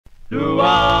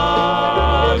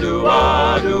Do-ah,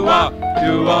 do-ah, do-ah,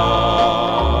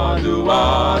 do-ah,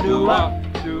 do-ah, do-ah,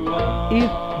 do-ah. If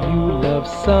you love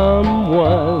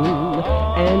someone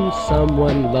and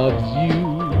someone loves you,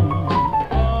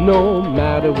 no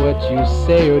matter what you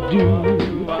say or do,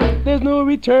 there's no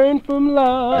return from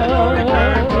love.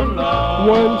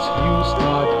 Once you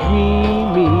start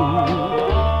dreaming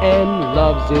and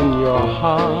love's in your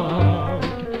heart,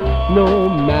 no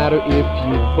matter if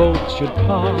you both should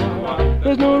part,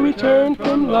 there's no return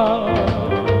from love.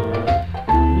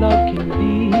 Love can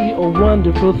be a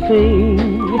wonderful thing,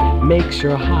 makes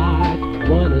your heart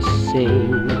wanna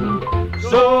sing.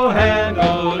 So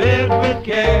handle it with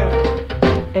care,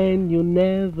 and you'll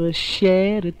never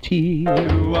shed a tear.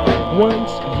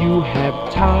 Once you have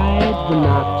tied the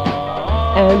knot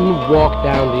and walked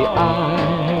down the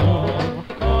aisle,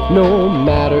 no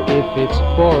matter if it's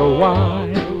for a while,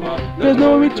 there's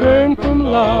no return from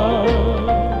love.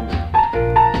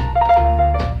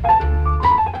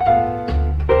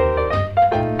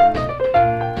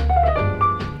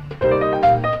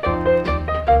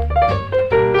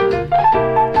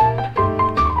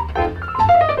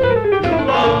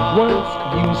 Once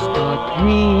you start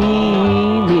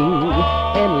dreaming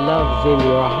and love's in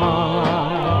your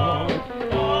heart,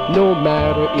 no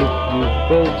matter if you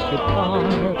both should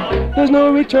part, there's no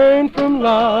return from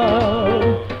love.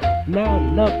 Now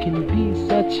love can be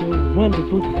such a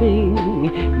wonderful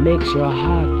thing, makes your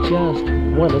heart just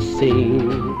wanna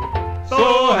sing.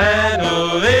 so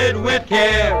handle it with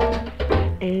care,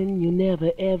 And you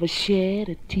never ever shed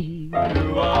a tear.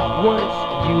 Once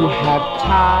you have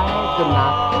tied the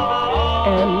knot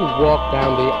and walked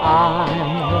down the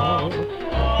aisle,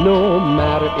 no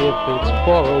matter if it's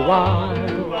for a while,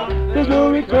 there's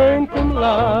no return from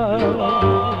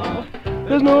love.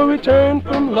 There's no return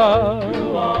from love.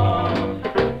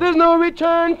 There's no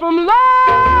return from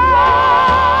love.